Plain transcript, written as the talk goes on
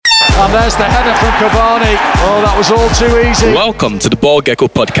And there's the header from Cavani. Oh, that was all too easy. Welcome to the Ball Gecko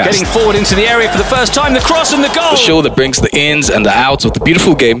podcast. Getting forward into the area for the first time, the cross and the goal. The show that brings the ins and the outs of the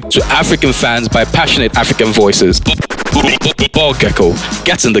beautiful game to African fans by passionate African voices. Ball Gecko,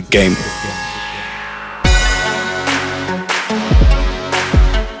 get in the game.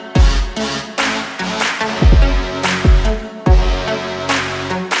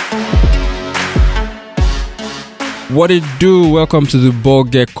 What it do? Welcome to the Ball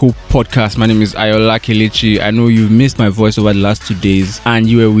Gecko podcast. My name is Ayola Kelechi. I know you missed my voice over the last 2 days, and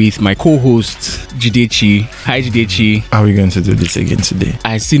you were with my co-host Jidechi. Hi Jidechi. Are we going to do this again today?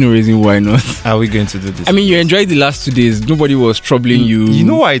 I see no reason why not. Are we going to do this? I mean, you enjoyed the last 2 days. Nobody was troubling you. You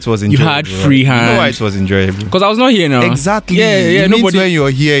know why it was enjoyable? You had free hand. You know why it was enjoyable? Because I was not here now. Exactly. Yeah. Nobody. When you're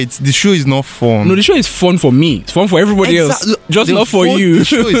here, the show is not fun. No, the show is fun for me. It's fun for everybody else. Just not for you. The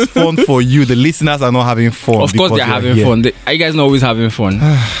show is fun for you. The listeners are not having fun. Of course, they're having fun. Are you guys not always having fun?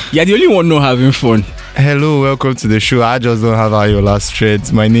 Yeah, the only one not having fun. Hello, welcome to the show. I just don't have Ayola's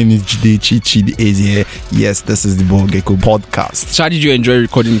threads. My name is Jidechi Chidi. Yes, this is the Ball Gecko podcast. How did you enjoy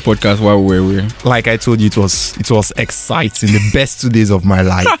recording the podcast while we were away? Like I told you, it was exciting. The best 2 days of my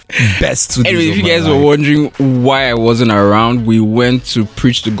life. Best 2 days. Anyway, if you guys were wondering why I wasn't around, we went to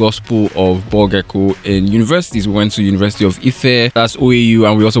preach the gospel of Ball Gecko in universities. We went to University of Ife, that's OAU,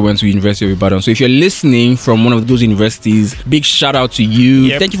 and we also went to University of Ibadan. So if you're listening from one of those universities, big shout out to you.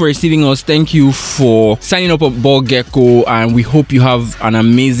 Yep. Thank you for receiving us. Thank you for signing up on Ball Gecko, and we hope you have an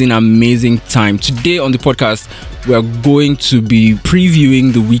amazing time. Today on the podcast, we are going to be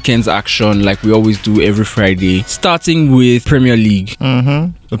previewing the weekend's action like we always do every Friday, starting with Premier League.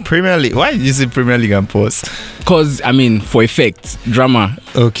 The Premier League. Why did you say Premier League and pause? Because, I mean, for effect, drama.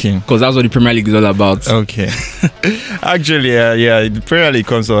 Okay. Because that's what the Premier League is all about. Okay. Actually, the Premier League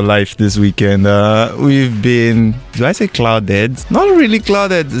comes to life this weekend. We've been, do I say clouded? Not really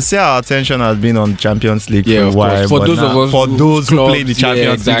clouded. Say our attention has been on Champions League for a while. For those of us who play the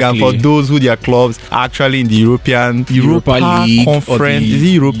Champions League, and for those who their clubs are actually in the Europa League Conference. Is it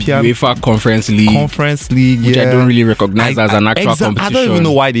European? UEFA Conference League. Which I don't really recognize as an actual competition. I don't even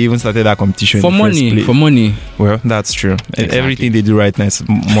know why they even started that competition. For money. Well, that's true. Exactly. Everything they do right now is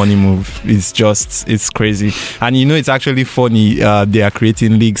money move. It's crazy. And you know, it's actually funny. They are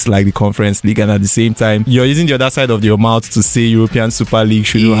creating leagues like the Conference League, and at the same time, you're using the other side of your mouth to say European Super League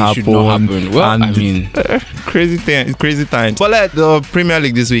should not happen. Well, and I mean, crazy times. But like the Premier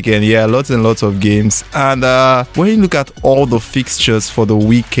League this weekend, lots and lots of games. And when you look at all the fixtures for the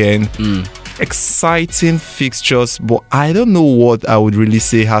weekend, exciting fixtures, but I don't know what I would really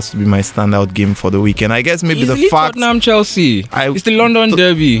say has to be my standout game for the weekend. I guess maybe the fact Tottenham Chelsea. It's the London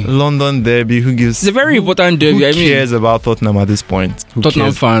Derby. London Derby. Who gives? It's a very important derby. Who cares about Tottenham at this point?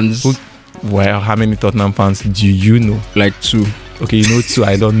 Tottenham fans. Well, how many Tottenham fans do you know? Like 2. Okay, you know 2.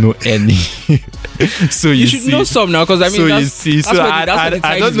 I don't know any. So you should know some now, because I mean,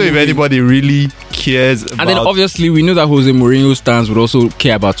 I don't know if anybody really cares about. And then obviously we know that Jose Mourinho's fans would also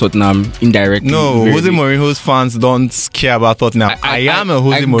care about Tottenham indirectly. No, Jose Mourinho's fans don't care about Tottenham. I am a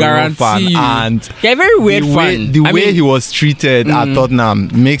Jose Mourinho fan, and you're a very weird fan. The way he was treated at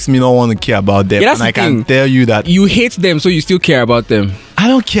Tottenham makes me not want to care about them. And I can tell you that you hate them, so you still care about them. I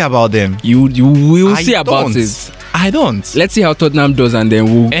don't care about them. You will see about it. I don't. Let's see how Tottenham does, and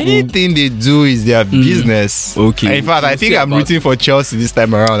then anything they do is their business. Okay. In fact, I think I'm rooting for Chelsea this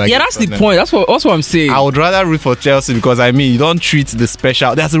time around. That's the point. That's what I'm saying. I would rather root for Chelsea because I mean, you don't treat the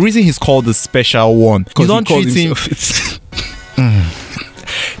special. There's a reason he's called the special one. You don't treat him.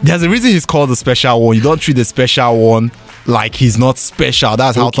 There's a reason he's called the special one. You don't treat the special one like he's not special.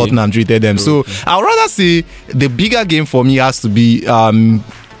 That's how Tottenham treated them. So I would rather say the bigger game for me has to be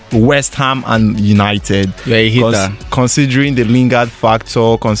West Ham and United. Considering the Lingard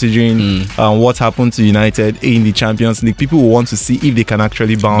factor, considering what happened to United in the Champions League, people will want to see if they can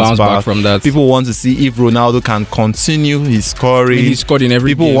actually bounce back from that. People want to see if Ronaldo can continue his scoring. He scored in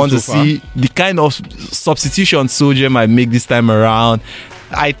every game. People want to see the kind of substitution Solskjaer might make this time around.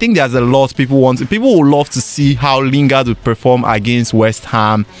 I think there's a lot people want. People would love to see how Lingard would perform against West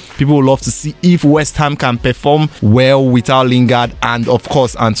Ham. People would love to see if West Ham can perform well without Lingard, and of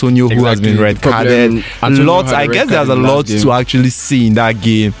course Antonio, who has been red carded. I guess there's a lot to actually see in that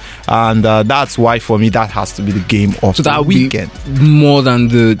game, and that's why for me that has to be the game of the weekend. More than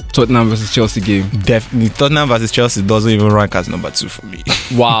the Tottenham versus Chelsea game. Definitely, Tottenham versus Chelsea doesn't even rank as number 2 for me.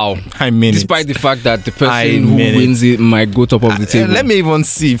 Wow. I mean, despite the fact that the person who wins it might go top of the table. Let me even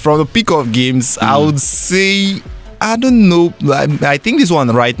see from the peak of games. I would say I don't know. I think this one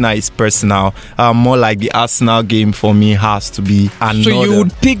right now is personal. More like the Arsenal game for me has to be another. So you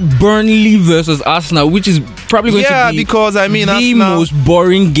would pick Burnley versus Arsenal, which is probably going to be because I mean the Arsenal, most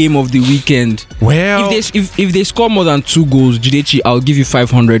boring game of the weekend. Well, if they score more than 2 goals, Jidechi, I'll give you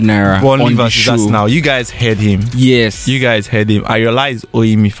 500 naira. Burnley on the versus show. Arsenal. You guys heard him. Yes. You guys heard him. Ayola is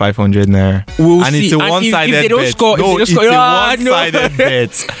owing me 500 naira. We'll and see. it's a And one-sided if they don't bet. score, No, if it's they don't a score, one-sided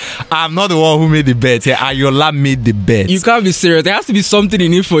bet. I'm not the one who made the bet. Yeah, Ayola made the bet. You can't be serious. There has to be something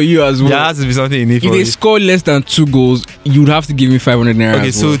in it for you as well. There has to be something in it If for they you. score less than 2 goals, you'd have to give me 500 naira. Okay,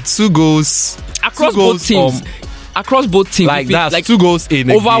 as well. so 2 goals across 2 both goals teams. Across both teams, like if it's that's 2 goals in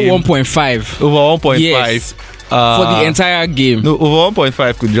a over game. 1.5 Over 1.5. Yes. For the entire game. No, over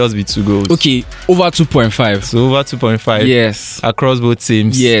 1.5 could just be 2 goals. Okay, over 2.5. So over 2.5. Yes. Across both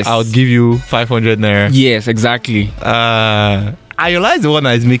teams. Yes. I'll give you 500 naira. Yes, exactly. Ayola is the one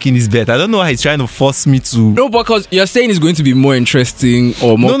that is making this bet. I don't know why he's trying to force me to. No, because you're saying it's going to be more interesting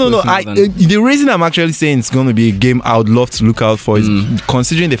or more. No. personal than- The reason I'm actually saying it's going to be a game I would love to look out for is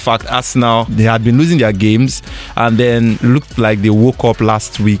considering the fact Arsenal, they had been losing their games and then looked like they woke up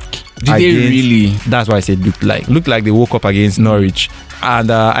last week. Did they really? That's why I said looked like they woke up against Norwich.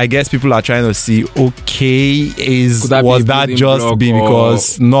 And I guess people are trying to see, okay, was that just be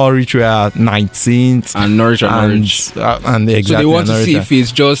because Norwich were 19th and Norwich and exactly, so they want to see if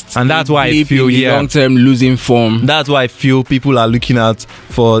it's just and that's why I feel long-term losing form. That's why I feel people are looking out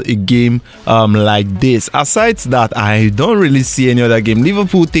for a game like this. Aside that, I don't really see any other game.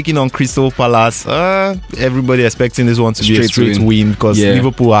 Liverpool taking on Crystal Palace. Everybody expecting this one to be a straight win because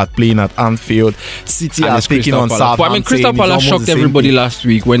Liverpool are playing at Anfield. City are taking on Southampton. But I mean, Crystal Palace shocked everybody last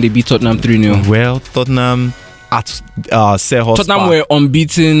week when they beat Tottenham 3-0. Well, Tottenham at Selhurst Tottenham Park. were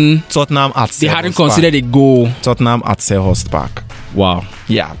unbeaten. Tottenham at They hadn't considered a goal. Tottenham at Selhurst Park. Wow.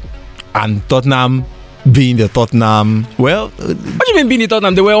 Yeah. And Tottenham being the Tottenham. Well, what do you mean being the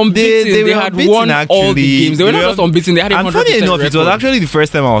Tottenham? They were unbeaten. They had won all the games. They were not just unbeaten. They had a 100% and funny enough, record. it was actually the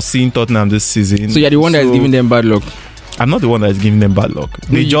first time I was seeing Tottenham this season. So you're the one that is giving them bad luck. I'm not the one that is giving them bad luck.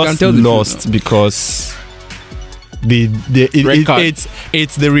 They just lost because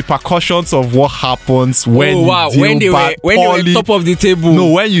it's the repercussions of what happens when when they were top of the table. No,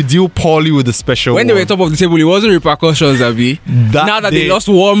 when you deal poorly with the special when one. they were top of the table, it wasn't repercussions, Abi. Now that they lost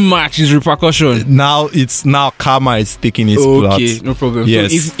one match, is repercussion. Now karma is taking its plot. Okay, no problem.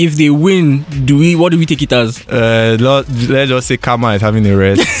 Yes. So if they win, what do we take it as? Let's just say karma is having a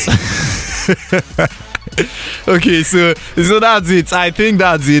rest. Okay, so that's it. I think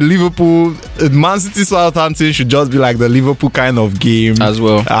that the Liverpool, Man City, Southampton should just be like the Liverpool kind of game as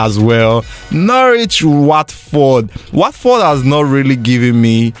well. Norwich, Watford has not really given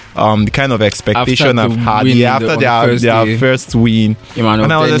me the kind of expectation I've had after their first win,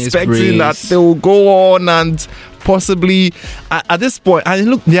 and I was expecting that they will go on and possibly at this point.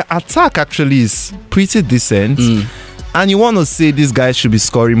 And look, their attack actually is pretty decent. And you want to say these guys should be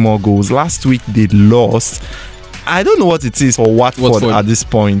scoring more goals. Last week they lost. I don't know what it is for Watford at this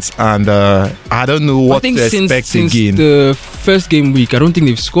point, and I don't know what to expect since again. The first game week, I don't think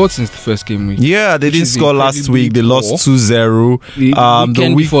they've scored since the first game week. Yeah, they didn't score last week. They lost 2-0.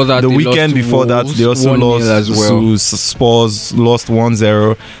 The weekend before that, they also lost as well. To Spurs, lost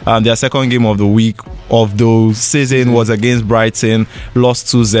 1-0. Their second game of the week of the season was against Brighton, lost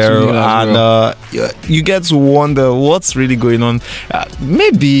 2-0. And you get to wonder what's really going on.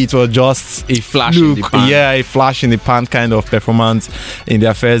 Maybe it was just a flash in the pan. Yeah, a flash in the pan kind of performance in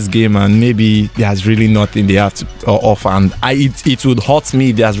their first game, and maybe there's really nothing they have to offer. And it would hurt me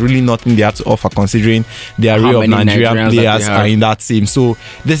if there's really nothing they have to offer, considering the array of Nigerian players are in that team. So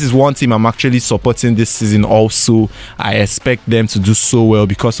this is one team I'm actually supporting this season. Also, I expect them to do so well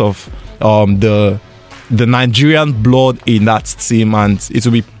because of the Nigerian blood in that team, and it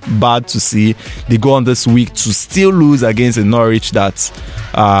will be bad to see they go on this week to still lose against a Norwich that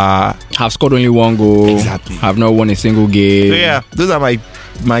have scored only one goal, have not won a single game. So yeah, those are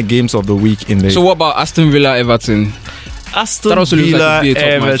my games of the week in there. So what about Aston Villa, Everton? Aston Villa,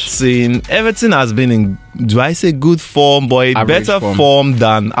 Everton has been in, do I say good form, but better form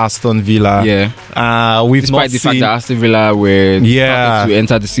than Aston Villa. Yeah. Despite the fact that Aston Villa were to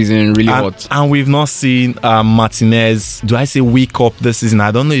enter the season really hot. And we've not seen Martinez, do I say wake up this season?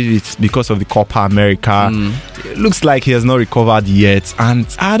 I don't know if it's because of the Copa America. it looks like he has not recovered yet. And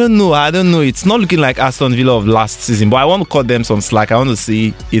I don't know. It's not looking like Aston Villa of last season, but I want to cut them some slack. I want to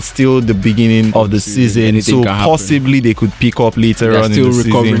see it's still the beginning of the season. Anything So possibly they could pick up later on in the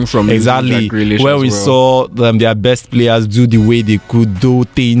season. Recovering from exactly where we saw their best players do the way they could do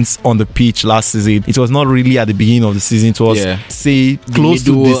things on the pitch last season. It was not really at the beginning of the season. It was say close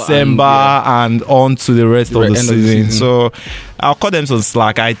to December and on to the rest of the season. So I'll cut them some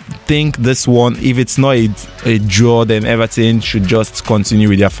slack. I think this one, if it's not a draw, then Everton should just continue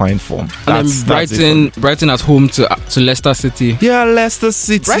with their fine form. And then Brighton at home to Leicester City. Yeah, Leicester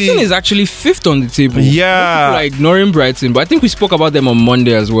City. Brighton is actually 5th on the table. Yeah. People are ignoring Brighton, but I think we spoke about them on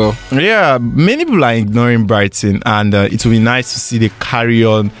Monday as well. Yeah, many people are ignoring Brighton, and it will be nice to see they carry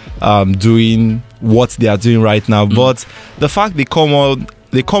on doing what they are doing right now. But the fact they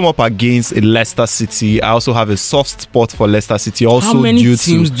come up against a Leicester City. I also have a soft spot for Leicester City. Also, how many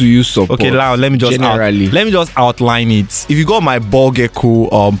teams do you support? Okay, now let me just outline it. If you go on my Ball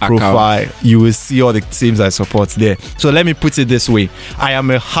Gecko profile, you will see all the teams I support there. So let me put it this way: I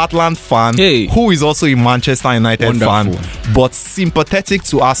am a Heartland fan who is also a Manchester United fan, but sympathetic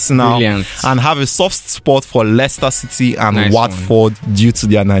to Arsenal and have a soft spot for Leicester City and Watford due to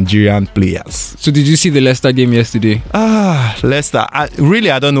their Nigerian players. So did you see the Leicester game yesterday? Leicester.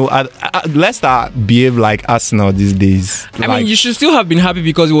 I don't know. Leicester behave like Arsenal these days. I mean, you should still have been happy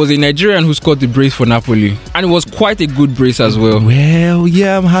because it was a Nigerian who scored the brace for Napoli, and it was quite a good brace as well. Well,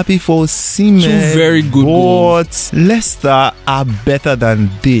 yeah, I'm happy for Osimhen. 2 very good goals. But Leicester are better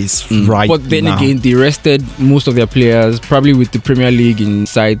than this right now. But then again, they rested most of their players, probably with the Premier League in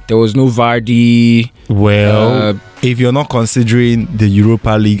sight. There was no Vardy. Well, if you're not considering the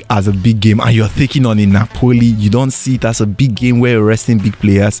Europa League as a big game and you're taking on a Napoli, you don't see it as a big game where you're resting big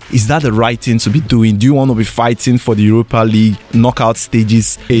players. Is that the right thing to be doing? Do you want to be fighting for the Europa League knockout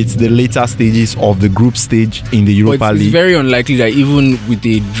stages? It's the later stages of the group stage in the Europa League. It's very unlikely that even with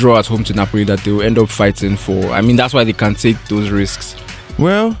a draw at home to Napoli that they will end up fighting for. I mean, that's why they can take those risks.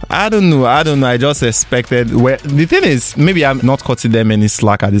 Well, I don't know. I just expected. Well, the thing is, maybe I'm not cutting them any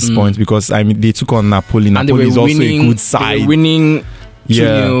slack at this point because they took on Napoli. Napoli is also a good side. They were winning.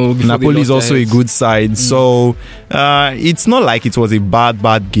 Yeah, Napoli is also a good side. So it's not like it was a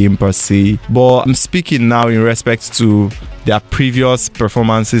bad game per se. But I'm speaking now in respect to their previous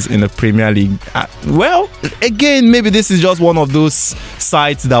performances in the Premier League. Well, again, maybe this is just one of those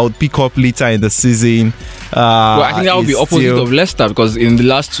sides that would pick up later in the season. Well, I think that would be opposite of Leicester because in the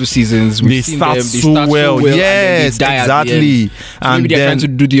last 2 seasons we've seen them start so well. Yes, and then exactly. So and maybe they're trying to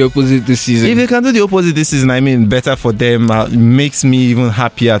do the opposite this season. If they can do the opposite this season, I mean, better for them. It makes me even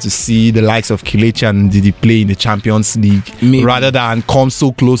happier to see the likes of Kelechi and Didi play in the Champions League rather than come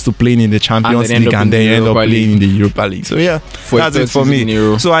so close to playing in the Champions League and then end up playing in the Europa League. So yeah, that's it for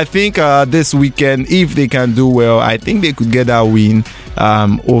me. So I think this weekend, if they can do well, I think they could get that win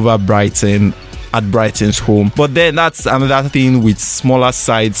over Brighton at Brighton's home. But then that's another thing with smaller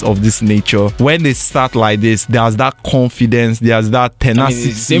sides of this nature. When they start like this, there's that confidence, there's that tenacity. I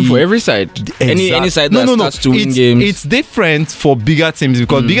mean, same for every side. Any side that starts to win games. It's different for bigger teams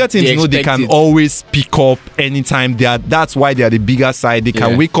because bigger teams know they can always pick up anytime. That's why they are the bigger side. They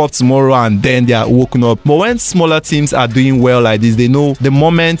can wake up tomorrow and then they are woken up. But when smaller teams are doing well like this, they know the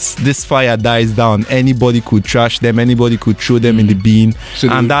moment this fire dies down, anybody could trash them, anybody could throw them in the bin. So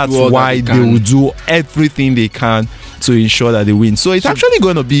and that's why they will do everything they can to ensure that they win. So it's actually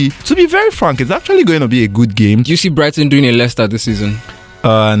going to be, to be very frank, it's actually going to be a good game. Do you see Brighton doing a Leicester this season?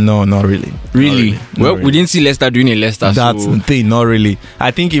 No, not really. Really? Well, we didn't see Leicester doing a Leicester. That's the thing, not really.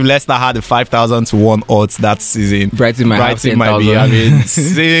 I think if Leicester had the 5,000 to 1 odds that season, Brighton might be having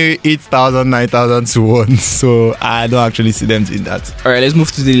say 8,000, 9,000 to 1. So I don't actually see them doing that. All right, let's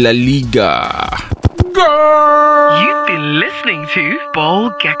move to the La Liga. You've been listening to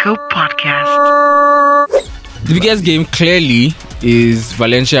Ball Gecko Podcast. The biggest game clearly is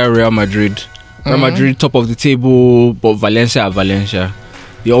Valencia-Real Madrid. Real Madrid top of the table, but Valencia are Valencia.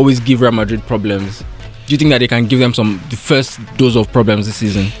 They always give Real Madrid problems. Do you think that they can give them the first dose of problems this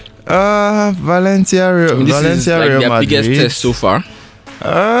season? Valencia-Real Madrid. Their biggest test so far.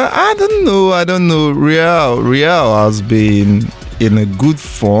 I don't know. Real has been in a good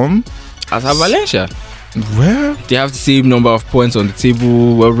form. As have Valencia. Well, they have the same number of points on the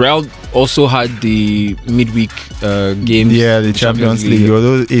table. Well, Real also had the midweek games. Yeah, the Champions League.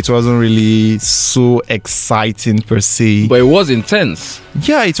 Although it wasn't really so exciting per se. But it was intense.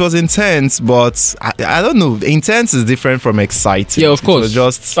 Yeah, it was intense, but I don't know. Intense is different from exciting. Yeah, of course.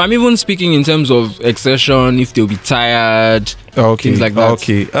 Just I'm even speaking in terms of exertion, if they'll be tired, things like that.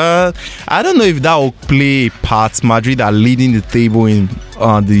 Okay. I don't know if that will play a part. Madrid are leading the table in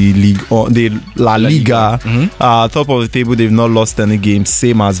the league, or the La Liga. Top of the table, they've not lost any games,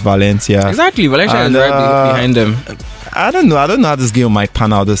 same as Valencia. Exactly, Valencia is right behind them. I don't know how this game might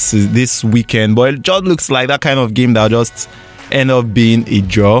pan out this weekend, but it just looks like that kind of game that'll just end up being a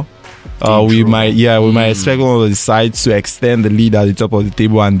draw. We might expect one of the sides to extend the lead at the top of the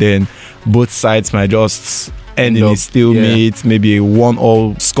table, and then both sides might just end in a stalemate, maybe a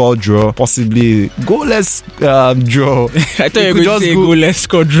 1-1 score draw, possibly goalless draw. I thought you were going to say goalless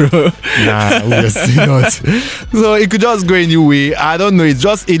score draw. Nah, obviously not. So it could just go anyway. I don't know.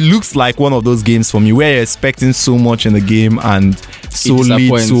 It looks like one of those games for me where you're expecting so much in the game and so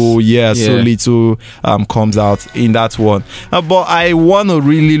little comes out in that one. But I want to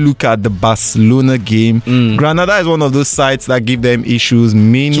really look at the Barcelona game. Granada is one of those sides that give them issues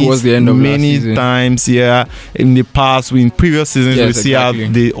towards the end of many times. Yeah, in the past, in previous seasons, we see how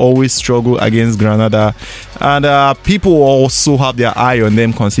they always struggle against Granada, and people also have their eye on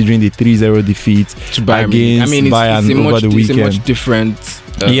them considering the 3-0 defeat to Bayern against Bayern over the weekend. It's a much different.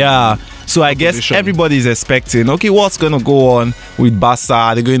 So I guess everybody's expecting, okay, what's going to go on with Barca?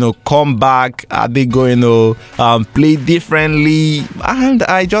 Are they going to come back? Are they going to play differently? And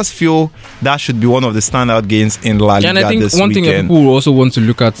I just feel that should be one of the standout games in La Liga. And I think one thing that people will also want to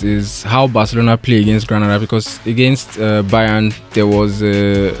look at is how Barcelona play against Granada, because against Bayern there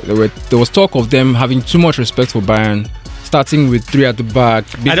was talk of them having too much respect for Bayern, starting with 3 at the back,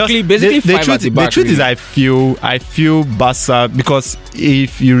 basically 5 at the back. The truth is, I feel Barca, because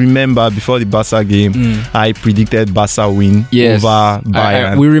if you remember before the Barca game, I predicted Barca win over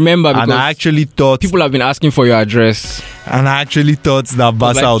Bayern. We remember, because and I actually thought people have been asking for your address, and I actually thought that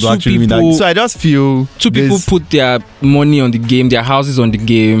Barca would actually win that. So I just feel people put their money on the game, their houses on the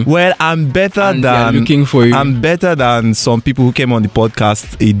game. Well, I'm better than some people who came on the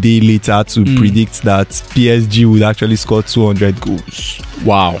podcast a day later to predict that PSG would actually score 200 goals.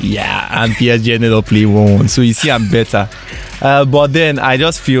 Wow. Yeah, and PSG ended up playing 1-1. So you see, I'm better. But then I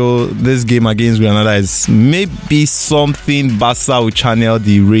just feel this game against Granada is maybe something Barca will channel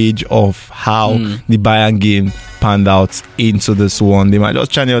the rage of how the Bayern game panned out into this one. They might just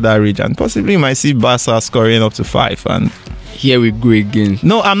channel that rage, and possibly might see Barca scoring up to 5. And here we go again.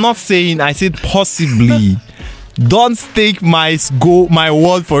 No, I'm not saying. I said possibly. Don't take my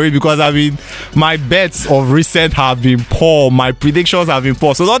word for it, because my bets of recent have been poor. My predictions have been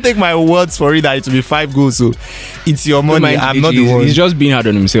poor. So don't take my words for it that it will be 5 goals. So it's your money. I'm not the one. He's just being hard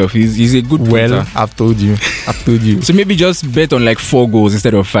on himself. He's a good player. Well, I've told you. So maybe just bet on like 4 goals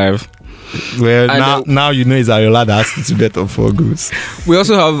instead of 5. Well, now you know it's Ayola that has to bet on 4 goals. We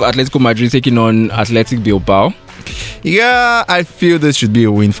also have Atletico Madrid taking on Athletic Bilbao. Yeah, I feel this should be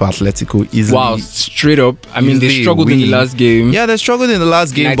a win for Atletico easily. Wow, straight up. I mean, they struggled in the last game. Yeah, they struggled in the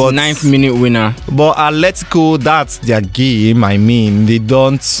last game, but 99th minute winner. But Atletico, that's their game. I mean, they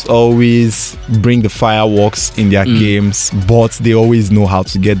don't always bring the fireworks in their games, but they always know how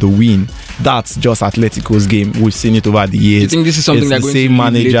to get the win. That's just Atletico's game. We've seen it over the years. You think this is something that's going to be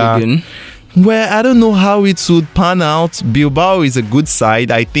manager again? Well, I don't know how it would pan out. Bilbao is a good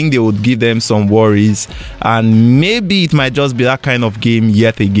side. I think they would give them some worries, and maybe it might just be that kind of game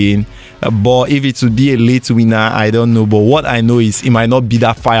yet again. But if it would be a late winner, I don't know. But what I know is it might not be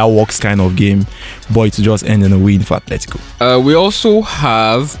that fireworks kind of game, but it will just end in a win for Atletico. We also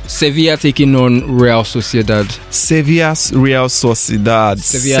have Sevilla taking on Real Sociedad. Sevilla's Real Sociedad.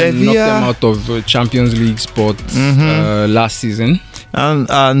 Sevilla knocked them out of Champions League spot last season.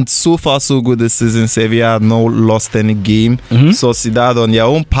 And so far so good this season. Sevilla have not lost any game. Sociedad on their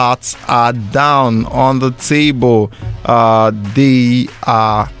own part are down on the table. They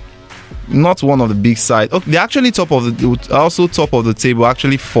are not one of the big sides. Okay, they're actually top of the table.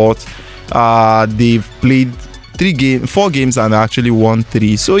 Actually fourth. They've played 4 games and actually won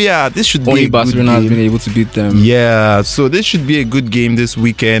 3. So yeah, this should be a good Barcelona game. Has been able to beat them. Yeah, so this should be a good game this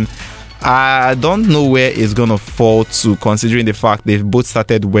weekend. I don't know where it's gonna fall to, considering the fact they've both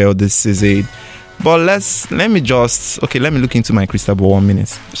started well this season. But let me look into my crystal ball 1 minute.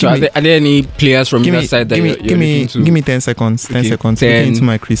 So are there any players from the side that you're looking to? Give me 10 seconds. 10 seconds. 10, looking into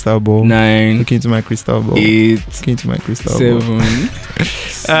my crystal ball. 9. Looking into my crystal ball. 8. Looking into my crystal 7. ball.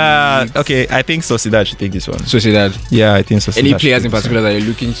 Okay, I think Sociedad should take this one. Sociedad. Yeah, I think Sociedad. Any players in particular that you're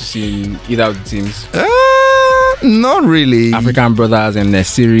looking to see in either of the teams? Not really. African brothers and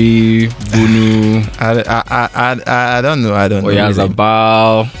Nesiri, Bunu, I don't know.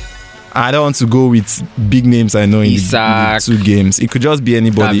 Oyazabal. I don't want to go with big names I know in the 2 games. It could just be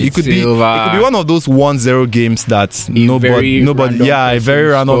anybody. David It could Silva. be one of those 1-0 games that nobody, a very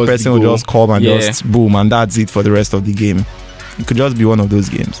random person will just come and just boom, and that's it for the rest of the game. It could just be one of those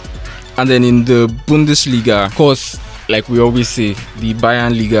games. And then in the Bundesliga, of course, like we always say, the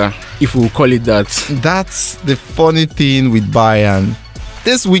Bayern Liga, if we'll call it that. That's the funny thing with Bayern.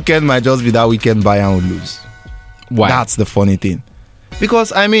 This weekend might just be that weekend Bayern will lose. Why? That's the funny thing.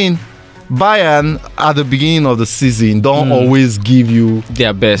 Because, I mean, Bayern at the beginning of the season don't always give you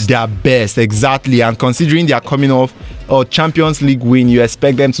their best, exactly. And considering they are coming off a Champions League win, you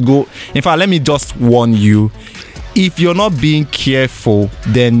expect them to go. In fact, let me just warn you. If you're not being careful,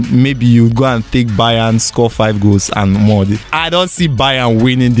 then maybe you go and take Bayern, score 5 goals and more. I don't see Bayern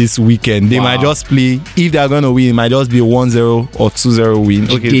winning this weekend. They might just play, if they're going to win, it might just be a 1-0 or 2-0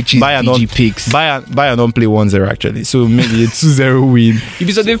 win. Okay, Bayern don't play 1-0 actually. So maybe a 2-0 win.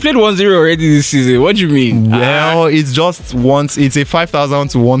 So they've played 1-0 already this season. What do you mean? Well, it's just once. It's a 5,000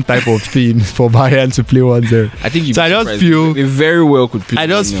 to 1 type of thing for Bayern to play 1-0. I think I just feel they very well could play. I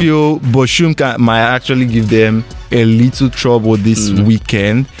just feel Bochum might actually give them a little trouble this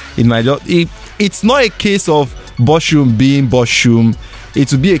weekend. It might just, it's not a case of Bochum being Bochum. It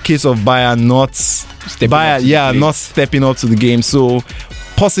will be a case of Bayern not stepping up to the game. So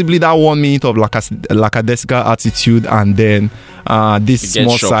possibly that 1 minute of lackadaisical attitude, and then this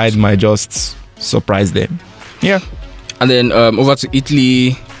small side might just surprise them. Yeah. And then over to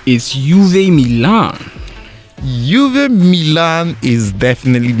Italy, it's Juve Milan. Juve Milan is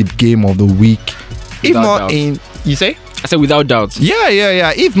definitely the game of the week. If Without not doubt. in, you say? I said without doubt.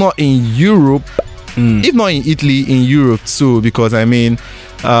 Yeah. If not in Europe, if not in Italy, in Europe too, because I mean,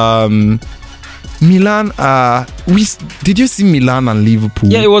 Milan. Did you see Milan and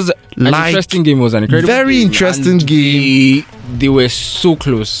Liverpool? Yeah, it was an interesting game. It was an incredible, very interesting game. They were so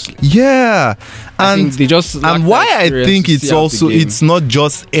close. Yeah, I think they just and why I think it's not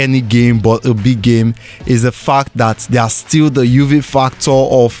just any game but a big game is the fact that there's still the Juve factor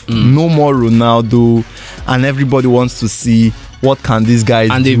of no more Ronaldo, and everybody wants to see what can these guys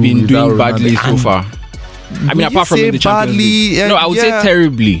do. And they've been doing badly Ronaldo. so far. I mean, apart from in the Champions League. No, I would say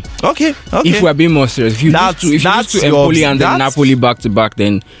terribly. Okay. If we're being more serious, if you lose to Empoli and then Napoli back to back,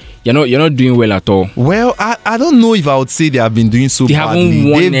 then you're not doing well at all. Well, I don't know if I would say they have been doing so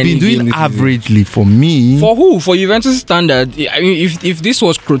badly. They've been doing averagely for me. For who? For Juventus standard. I mean, if this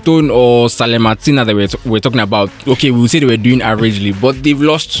was Crotone or Salernitana that we're talking about, okay, we would say they were doing averagely. But they've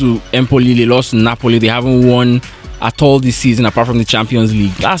lost to Empoli, they lost to Napoli, they haven't won at all this season apart from the Champions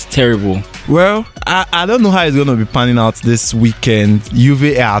League. That's terrible. Well, I don't know how it's going to be panning out this weekend.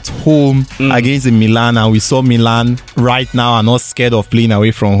 Juve are at home against the Milan, and we saw Milan right now are not scared of playing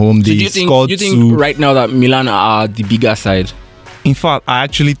away from home. So do you think right now that Milan are the bigger side? In fact, I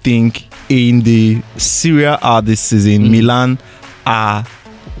actually think in the Serie A this season, Milan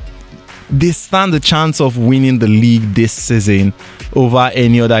they stand a chance of winning the league this season over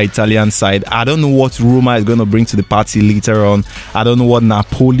any other Italian side. I don't know what Roma is going to bring to the party later on. I don't know what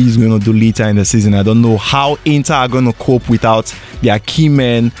Napoli is going to do later in the season. I don't know how Inter are going to cope without their key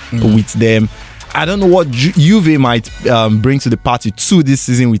men with them. I don't know what Juve might bring to the party too this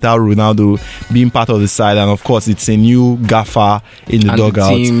season without Ronaldo being part of the side. And of course, it's a new gaffer in the dugout.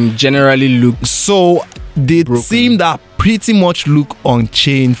 The team generally looks so the broken. team that pretty much look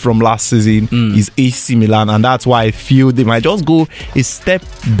unchanged from last season is AC Milan, and that's why I feel they might just go a step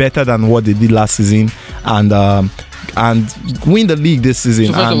better than what they did last season and win the league this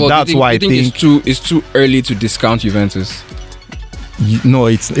season. So and all, that's why I think it's too early to discount Juventus. No,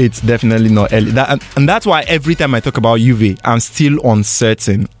 it's definitely not early. And that's why every time I talk about Juve, I'm still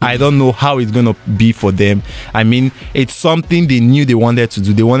uncertain. I don't know how it's going to be for them. I mean, it's something they knew they wanted to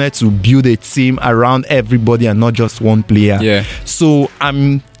do. They wanted to build a team around everybody and not just one player. Yeah. So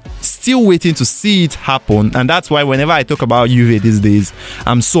I'm still waiting to see it happen, and that's why whenever I talk about Juve these days,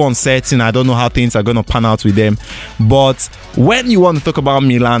 I'm so uncertain. I don't know how things are going to pan out with them. But when you want to talk about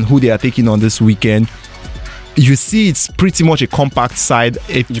Milan, who they are taking on this weekend, you see it's pretty much a compact side.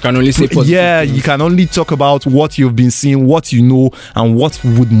 You can only say positive things. You can only talk about what you've been seeing, what you know, and what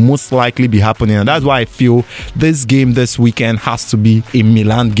would most likely be happening. And that's why I feel this game this weekend has to be a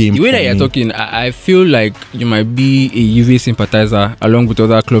Milan game. The way that you're talking, I feel like you might be a Juve sympathizer along with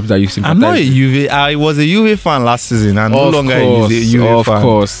other clubs that you sympathize. I'm not a Juve. I was a Juve fan last season, and no longer a Juve fan. Of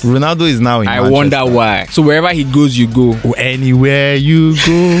course. Ronaldo is now in Manchester. I wonder why. So wherever he goes, you go. Anywhere you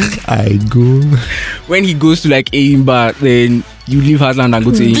go, I go. When he goes to like Eimba, then you leave Haaland and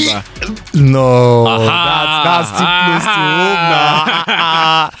go to Eimba. No, that's too close to home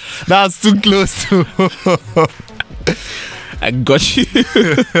now. That's too close to home. I got you.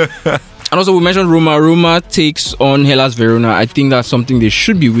 And also, we mentioned Roma. Roma takes on Hellas Verona. I think that's something they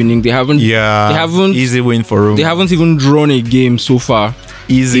should be winning. They haven't. Easy win for Roma. They haven't even drawn a game so far.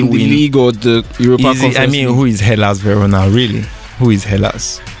 Easy in win. The league or the Europa Conference. I mean, who is Hellas Verona? Really? Who is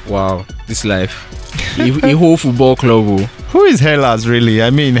Hellas? Wow, this life. a whole football club. Who is Hellas really? I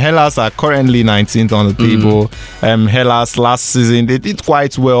mean, Hellas are currently 19th on the table. Hellas last season, they did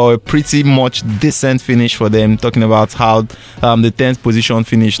quite well. A pretty much decent finish for them. Talking about how the 10th position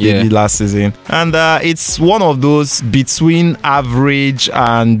finish they did last season. And it's one of those between average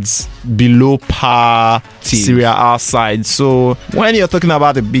and below par Serie A side. So when you're talking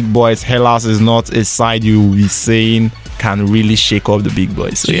about the big boys, Hellas is not a side you will be saying can really shake up the big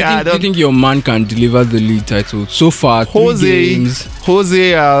boys. So do you think your man can deliver the league title? So far, Jose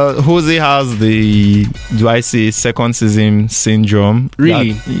has the, do I say, second season syndrome.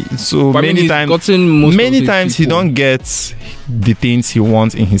 Really? So but many times he don't get the things he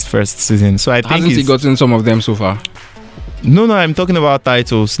wants in his first season. So I think hasn't he gotten some of them so far? No, I'm talking about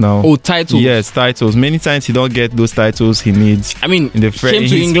titles now. Oh, titles. Yes, titles. Many times he don't get those titles he needs. I mean, in his first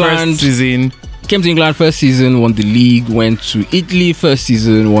season. Came to England first season, won the league. Went to Italy first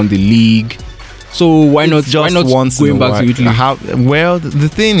season, won the league. So why not going back to Italy? Well, the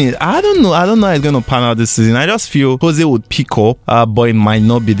thing is, I don't know how it's going to pan out this season. I just feel Jose would pick up, but it might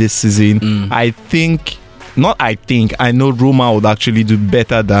not be this season. I know Roma would actually do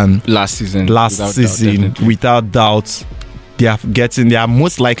better than last season. Without doubt. They are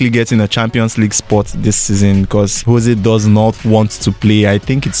most likely getting a Champions League spot this season because Jose does not want to play. I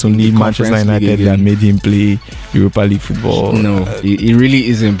think it's only Manchester United that made him play Europa League football. No, it really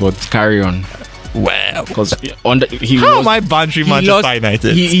isn't, but carry on. Well, because am I bantering Manchester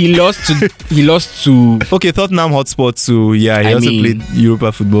United? He lost to okay, Tottenham Hotspur too. Yeah, he also played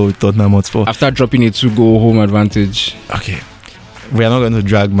Europa football with Tottenham Hotspur after dropping a 2-goal home advantage. Okay. We are not going to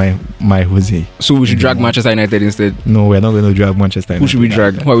drag my Jose. So we should drag Manchester United instead? No, we are not going to drag Manchester United. Who should we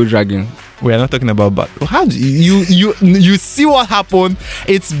drag? Who are we dragging? We are not talking about how do you see what happened?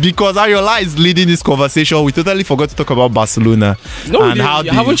 It's because Ariola is leading this conversation. We totally forgot to talk about Barcelona. No,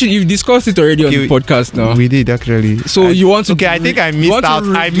 haven't you? You've discussed it already on the podcast now. We did actually. So you want to? Okay, I think I missed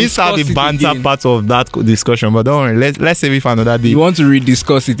out the banter part of that discussion. But don't worry, let's save it for another day. You want to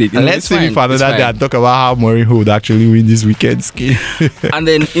rediscuss it again? Let's save it for another day and talk about how Mourinho would actually win this weekend's game. And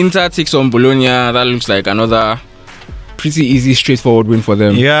then Inter takes on Bologna. That looks like another pretty easy, straightforward win for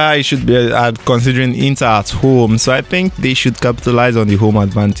them. Yeah, it should be considering Inter at home. So I think they should capitalize on the home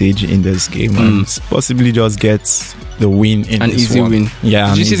advantage in this game and possibly just get the win in an this easy one. Win. Yeah,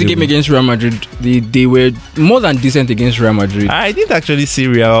 did you see the game against Real Madrid? They were more than decent against Real Madrid. I didn't actually see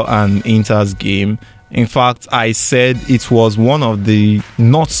Real and Inter's game. In fact, I said it was one of the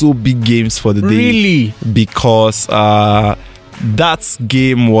not so big games for the day. Really? Because that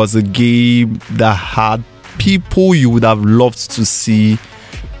game was a game that had people you would have loved to see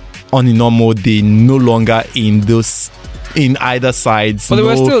on a normal day no longer in either sides. But there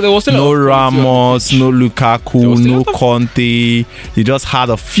was still no Ramos, no Lukaku, no Conte. They just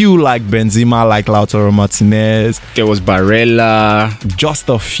had a few like Benzema, like Lautaro Martinez. There was Barella. Just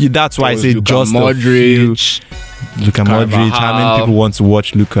a few. That's why I say just Modric. a few. Luka Modric. How many people want to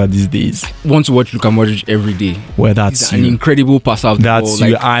watch Luka these days? Want to watch Luka Modric every day. Well, that's an incredible passer of the ball. That's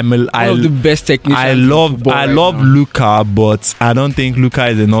you. One of the best technicians. I love Luka, but I don't think Luka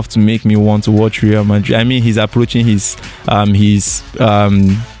is enough to make me want to watch Real Madrid. I mean, he's approaching his tail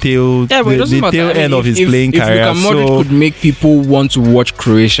end of his playing career. If Luka Modric could make people want to watch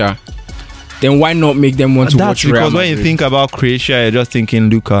Croatia, then why not make them want to watch Real Madrid? Because when you think about Croatia, you're just thinking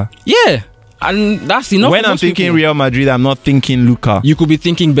Luka. Yeah. And that's enough. When I'm thinking Real Madrid, I'm not thinking Luka. You could be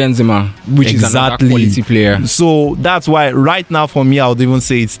thinking Benzema, which is another quality player. So that's why right now for me, I would even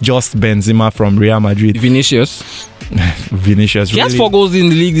say it's just Benzema from Real Madrid. Vinicius. Really? He has 4 goals in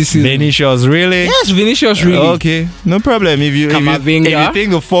the league this season. Vinicius, really? Yes, Vinicius, really. Okay, no problem. If you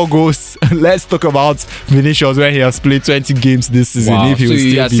think the 4 goals, let's talk about Vinicius when he has played 20 games this season. Wow. If he so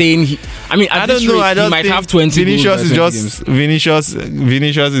you are saying, I don't know. He might have 20 Vinicius goals. Vinicius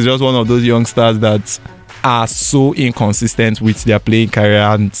is just one of those youngsters that are so inconsistent with their playing career,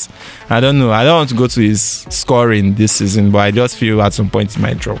 and I don't know. I don't want to go to his scoring this season, but I just feel at some point he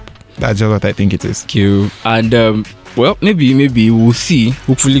might drop. That's just what I think it is. Cool. And well, maybe we'll see.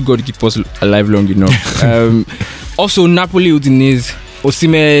 Hopefully, God keep us alive long enough. Also, Napoli Udinese.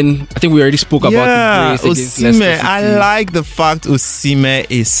 Osimhen, I think we already spoke about the brace against Leicester City. I like the fact Osimhen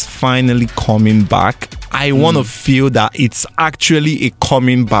is finally coming back. I want to feel that it's actually a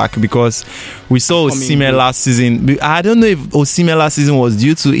coming back, because we saw Osimhen last season. I don't know if Osimhen last season was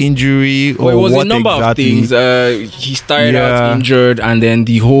due to injury or it was what a number exactly. of things. He started out injured, and then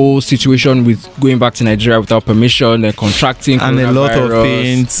the whole situation with going back to Nigeria without permission and contracting and a lot of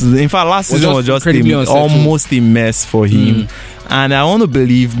things. In fact, last season was just almost a mess for him. And I want to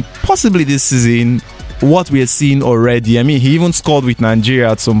believe possibly this season, what we are seeing already. I mean, he even scored with Nigeria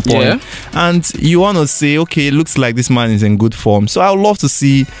at some point. And you want to say, okay, it looks like this man is in good form. So I would love to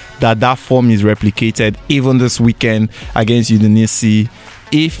see that form is replicated even this weekend against Udinese.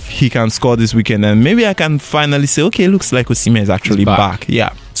 If he can score this weekend, then maybe I can finally say, okay, it looks like Osimhen is actually back.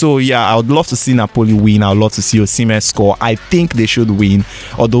 Yeah. So yeah, I would love to see Napoli win. I would love to see Osimhen score. I think they should win,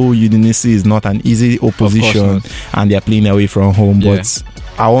 although Udinese is not an easy opposition and they are playing away from home. But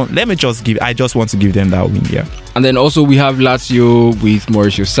I just want to give them that win. Yeah. And then also we have Lazio with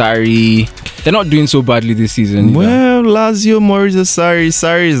Mauricio Sarri. They're not doing so badly this season either. Well, Lazio, Mauricio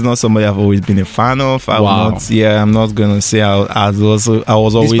Sarri is not somebody I've always been a fan of. I'm not gonna say I was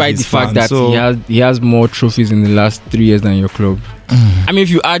always despite the fact that he has more trophies in the last 3 years than your club. I mean, if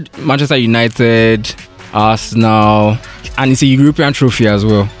you add Manchester United, Arsenal, and it's a European trophy as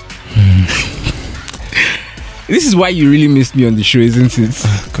well. This is why you really missed me on the show, isn't it?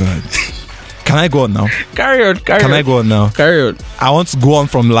 Oh, God. Can I go on now? Carry on. I go on now? Carry on. I want to go on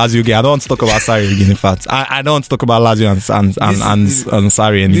from Lazio again. I don't want to talk about Sarri again, in fact. I don't want to talk about Lazio and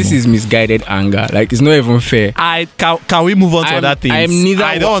Sarri anymore. This is misguided anger. Like, it's not even fair. Can we move on to other things?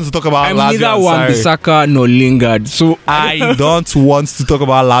 I don't want to talk about Lazio and Sarri. I'm neither Wan-Bissaka nor Lingard. So I don't want to talk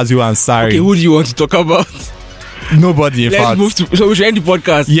about Lazio and Sarri. Okay, who do you want to talk about? Nobody, in fact. So we should end the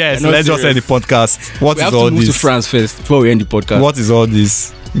podcast. Yes, let's just end the podcast. What is all this? We have to move to France first before we end the podcast. What is all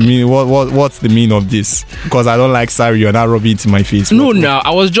this? What's the meaning of this? Because I don't like Sarri, you're not rubbing it in my face. No,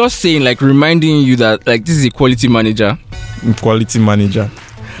 I was just saying, like, reminding you that, like, this is a quality manager.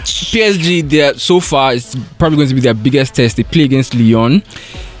 PSG, so far, it's probably going to be their biggest test. They play against Lyon.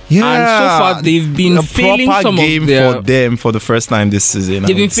 Yeah, and so far they've been failing some game of their for them for the first time this season.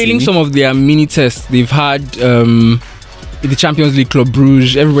 They've been failing some of their mini tests. They've had the Champions League, Club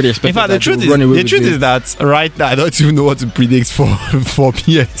Brugge. Everybody expected. In fact, the truth is that right now I don't even know what to predict for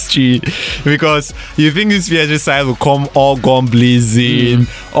PSG, because you think this PSG side will come all gun blazing,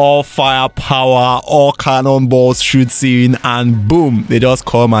 all firepower, all cannonballs shooting, and boom, they just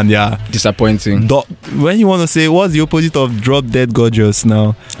come and they are disappointing. When you want to say what's the opposite of drop dead gorgeous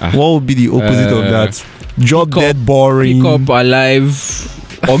now, what would be the opposite of that? Drop dead boring. Pick up alive.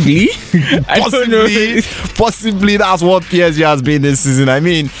 Ugly? I don't know. Possibly that's what PSG has been this season. I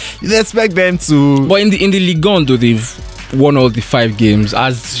mean, you expect them to. But in the Liga, though, they've won all the 5 games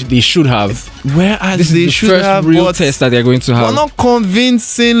as they should have. Whereas this they is the should first have real test that they're going to have. But not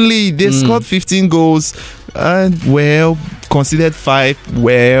convincingly. They scored 15 goals. Considered 5.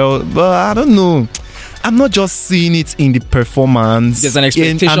 But I don't know. I'm not just seeing it in the performance. There's an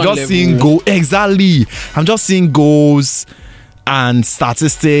expectation I'm just level. seeing goals. Exactly. I'm just seeing goals and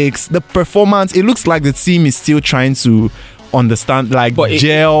statistics. The performance, it looks like the team is still trying to understand,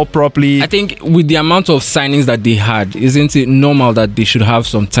 gel properly. I think with the amount of signings that they had, isn't it normal that they should have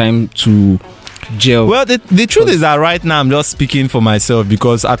some time to gel? Well, the truth is that right now I'm just speaking for myself,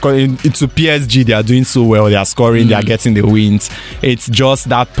 because according to PSG, they are doing so well. They are scoring, they are getting the wins. It's just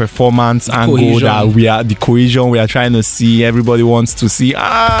that performance and goal that the cohesion we are trying to see. Everybody wants to see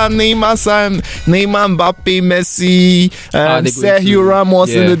Neymar, Mbappe, Messi, Sergio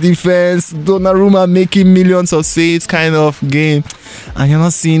Ramos in the defense, Donnarumma making millions of saves kind of game, and you're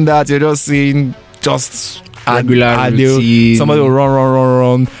not seeing that. You're just seeing regular routine. Somebody will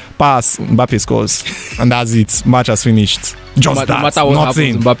run, pass, Mbappe scores, and that's it. Match has finished. Just no that. matter what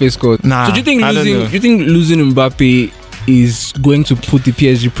nothing. happens, Mbappe scored. Nah, so do you think losing Mbappe is going to put the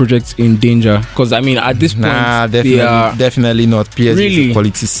PSG project in danger? Because I mean, at this point, definitely not. PSG really? is a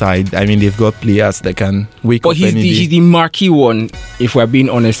quality side. I mean, they've got players that can wake up any day. He's the marquee one. If we're being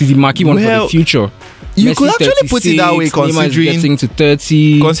honest, he's the marquee one for the future. You could actually put it that way, considering to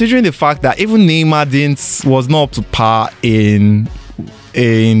 30. Considering the fact that even Neymar was not up to par in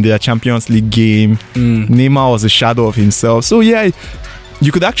the Champions League game. Neymar was a shadow of himself. So yeah,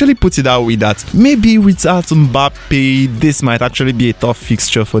 you could actually put it that way, that maybe without Mbappe, this might actually be a tough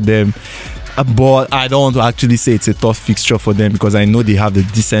fixture for them. But I don't want to actually say it's a tough fixture for them, because I know they have the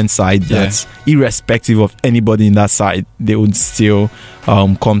decent side that irrespective of anybody in that side, they would still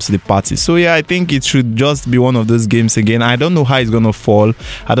come to the party. So yeah, I think it should just be one of those games again. I don't know how it's going to fall.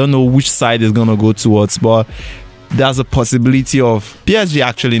 I don't know which side it's going to go towards, but there's a possibility of PSG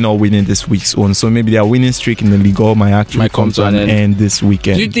actually not winning this week's one. So maybe their winning streak in the Liga might come to an end this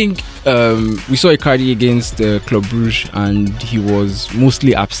weekend. Do you think we saw Icardi against Club Brugge and he was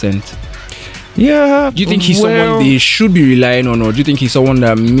mostly absent? Yeah. Do you think he's someone they should be relying on, or do you think he's someone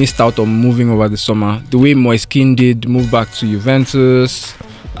that missed out on moving over the summer? The way Moise Kean did, move back to Juventus.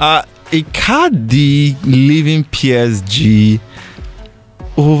 Icardi leaving PSG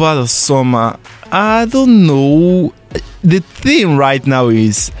over the summer, I don't know. The thing right now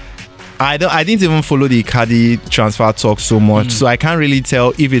is I didn't even follow the Icardi transfer talk so much, so I can't really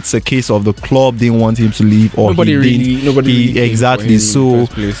tell if it's a case of the club didn't want him to leave or nobody really exactly. So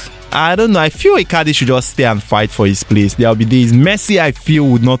I don't know. I feel Icardi should just stay and fight for his place. There'll be days. Messi, I feel,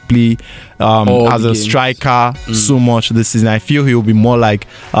 would not play as a striker so much this season. I feel he will be more like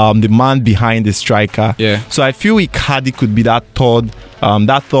the man behind the striker. Yeah. So I feel Icardi could be that third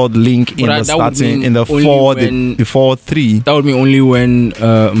link in the starting in the 4-3. That would mean only when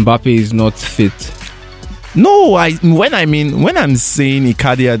Mbappe is not fit. No, when I'm saying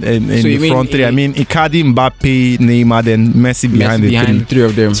Icardi in the front three, I mean Icardi, Mbappe, Neymar, then Messi behind the three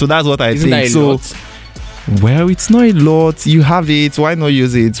of them. So that's what I Isn't think. So, well, it's not a lot. You have it. Why not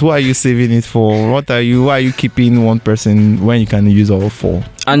use it? Who are you saving it for? Why are you keeping one person when you can use all four?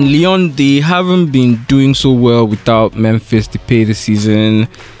 And Lyon, they haven't been doing so well without Memphis Depay this season.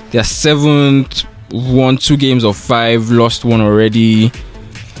 They're 7th, won 2 games of 5, lost 1 already.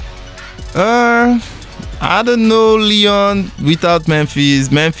 I don't know. Lyon without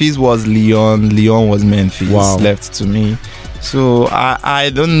Memphis. Memphis was Lyon. Lyon was Memphis. Wow. Left to me. So I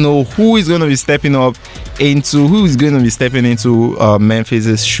don't know who is going to be stepping into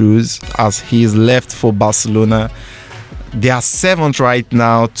Memphis's shoes as he's left for Barcelona. They are 7th right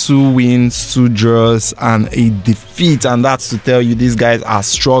now, 2 wins, 2 draws, and a defeat, and that's to tell you these guys are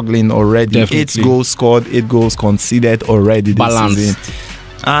struggling already. Definitely. 8 goals scored, 8 goals conceded already this season,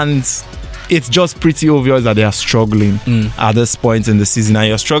 and it's just pretty obvious that they are struggling at this point in the season. And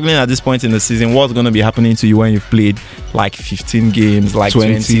you're struggling at this point in the season. What's going to be happening to you when you've played like 15 games, like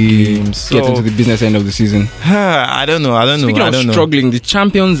 20 games? So, get into the business end of the season. I don't know. Speaking of struggling, the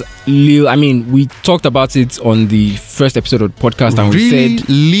champions, Lille, I mean, we talked about it on the first episode of the podcast, and we said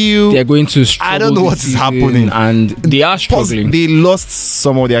Lille, they're going to struggle. I don't know what's happening. And they are struggling. They lost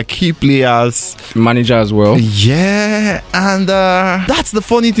some of their key players. Manager as well. Yeah, and that's the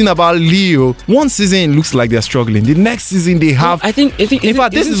funny thing about Lille. One season it looks like they're struggling. The next season they have. I think. In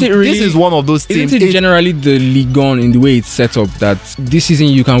fact, this is one of those teams. Isn't it generally the league on in the way it's set up that this season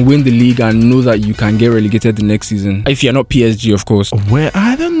you can win the league and know that you can get relegated the next season if you're not PSG, of course. Well,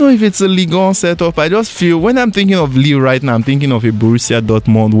 I don't know if it's a league on setup. I just feel when I'm thinking of Lille right now, I'm thinking of a Borussia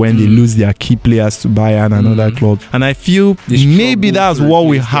Dortmund when they lose their key players to Bayern and another club, and I feel maybe that's what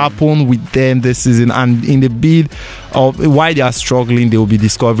will happen with them this season. And in the bid of why they are struggling, they will be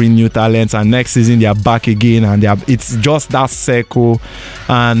discovering new talents, and next season they are back again, and it's just that cycle,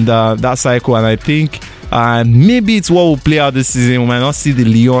 and and I think maybe it's what will play out this season. We might not see the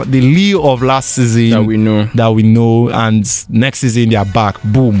Lille of last season that we know, and next season they are back.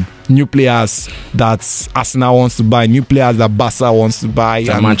 Boom, new players that Arsenal wants to buy, new players that Barca wants to buy,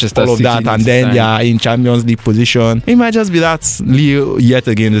 and Manchester all of City that, and then they are in Champions League position. It might just be that Lille yet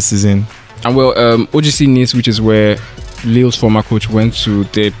again this season. And well, OGC Nice, which is where Lille's former coach went to,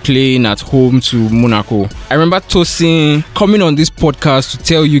 they're playing at home to Monaco. I remember Tosin coming on this podcast to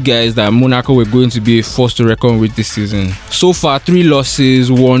tell you guys that Monaco were going to be a force to reckon with this season. So far, 3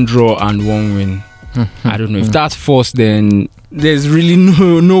 losses, 1 draw, and 1 win. I don't know if that's force, then there's really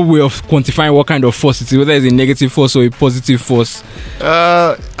no way of quantifying what kind of force it is, whether it's a negative force or a positive force.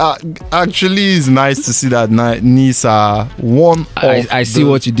 Actually, it's nice to see that Nice are one. I see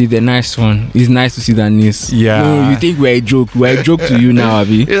what you did. The nice one. It's nice to see that Nice. Yeah. No, you think we're a joke? We're a joke to you now,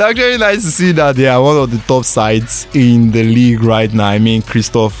 Abi. It's actually nice to see that they are one of the top sides in the league right now. I mean,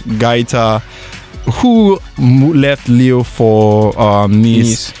 Christophe Gaita, who left Lille for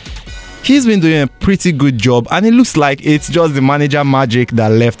Nice. He's been doing a pretty good job, and it looks like it's just the manager magic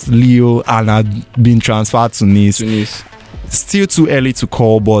that left Lille and had been transferred to Nice. Still too early to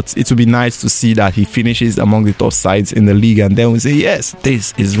call, but it would be nice to see that he finishes among the top sides in the league, and then we say, yes,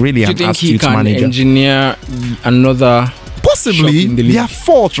 this is really an astute manager. Do you think he can engineer another? Possibly. They are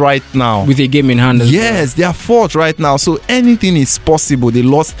 4th right now with a game in hand. Yes, they are 4th right now, so anything is possible. They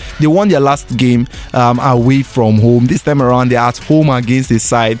won their last game away from home. This time around they're at home against a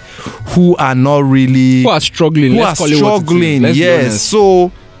side who are struggling. Yes,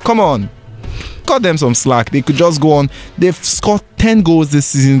 so come on, cut them some slack. They could just go on. They've scored 10 goals this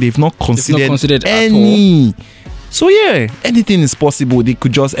season. They've not considered any at all. So yeah, anything is possible. They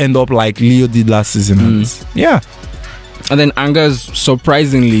could just end up like Leo did last season. Yeah. And then Angers,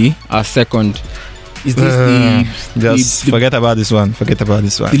 surprisingly, are second. Is this forget about this one. Forget about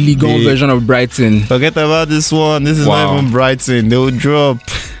this one. The Liga version of Brighton? Forget about this one. This is not even Brighton. They will drop.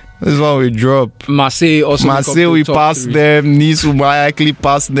 This one will drop. Marseille we pass them. Nice will likely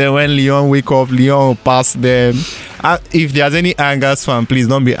pass them. When Lyon wake up, Lyon will pass them. If there's any Angers fan, please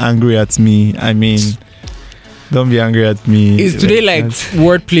don't be angry at me. I mean, don't be angry at me. Is today like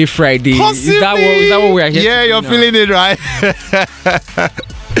Wordplay Friday? Possibly. Is that what we are here? Yeah, you're feeling it, right?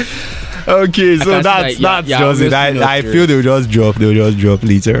 Okay, so that's just it. I feel they'll just drop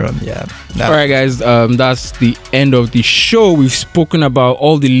later on. Yeah. All right, guys. That's the end of the show. We've spoken about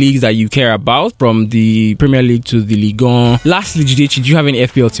all the leagues that you care about, from the Premier League to the Ligue 1. Lastly, Jidechi, do you have any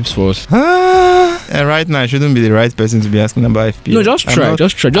FPL tips for us? Right now, I shouldn't be the right person to be asking about FPL. No, just try,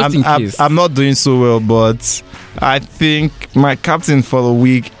 just in case. I'm not doing so well, but I think my captain for the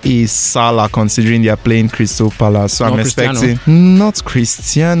week is Salah, considering they are playing Crystal Palace. So I'm expecting not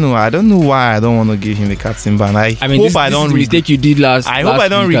Cristiano. I don't know why I don't want to give him the captain ban. I mean, hope I don't mistake you did last. I hope I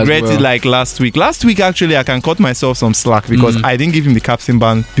don't regret it like last week. Last week, actually, I can cut myself some slack because I didn't give him the captain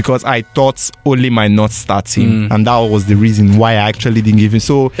ban because I thought Ole might not start him, and that was the reason why I actually didn't give him.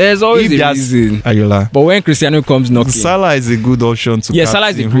 So there's always a reason. But when Cristiano comes knocking, Salah is a good option to. Yeah, Salah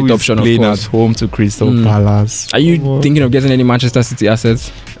is a great option. Of playing course. At home to Crystal Palace. Are you thinking of getting any Manchester City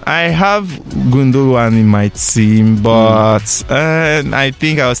assets? I have Gundogan in my team, but I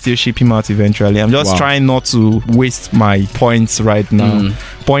think I'll still ship him out eventually. I'm just trying not to waste my points right now.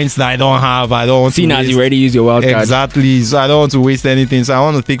 Points that I don't have. I don't want to waste. As you already used your wild card. Exactly. So I don't want to waste anything. So I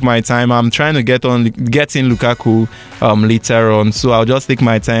want to take my time. I'm trying to get in Lukaku later on. So I'll just take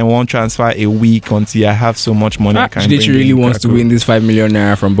my time. One transfer a week until I have so much money I can bring. She really wants to win this 5 million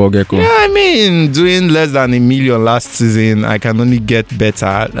naira from Borgeko. Yeah, I mean, doing less than $1 million last season, I can only get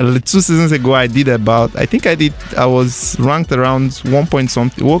better. 2 seasons ago, I was ranked around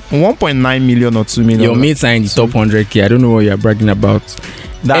 1.9 million or 2 million. Your mates are in the top 100k. I don't know what you're bragging about.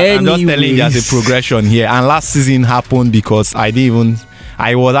 I'm just telling you there's a progression here. And last season happened because I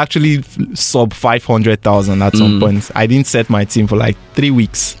was actually sub 500,000 at some point. I didn't set my team for like 3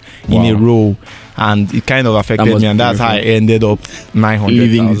 weeks in a row, and it kind of affected me, and that's how I ended up 900,000.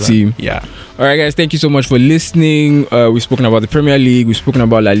 Leaving the team. Yeah. All right, guys, thank you so much for listening. We've spoken about the Premier League, we've spoken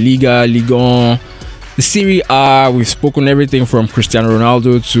about La Liga, Ligue 1, the Serie A. We've spoken everything from Cristiano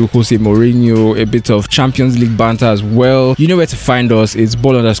Ronaldo to Jose Mourinho, a bit of Champions League banter as well. You know where to find us. It's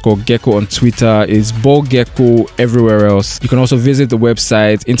ball_gecko on Twitter. It's ballgecko everywhere else. You can also visit the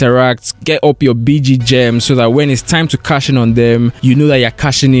website, interact, get up your BG gems so that when it's time to cash in on them, you know that you're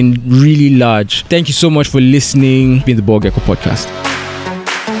cashing in really large. Thank you so much for listening. It's been the Ball Gecko Podcast.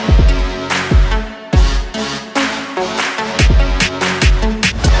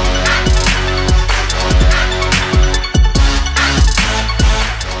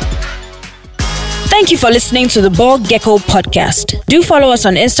 Thank you for listening to the Ball Gecko Podcast. Do follow us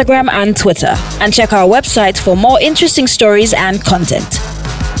on Instagram and Twitter, and check our website for more interesting stories and content.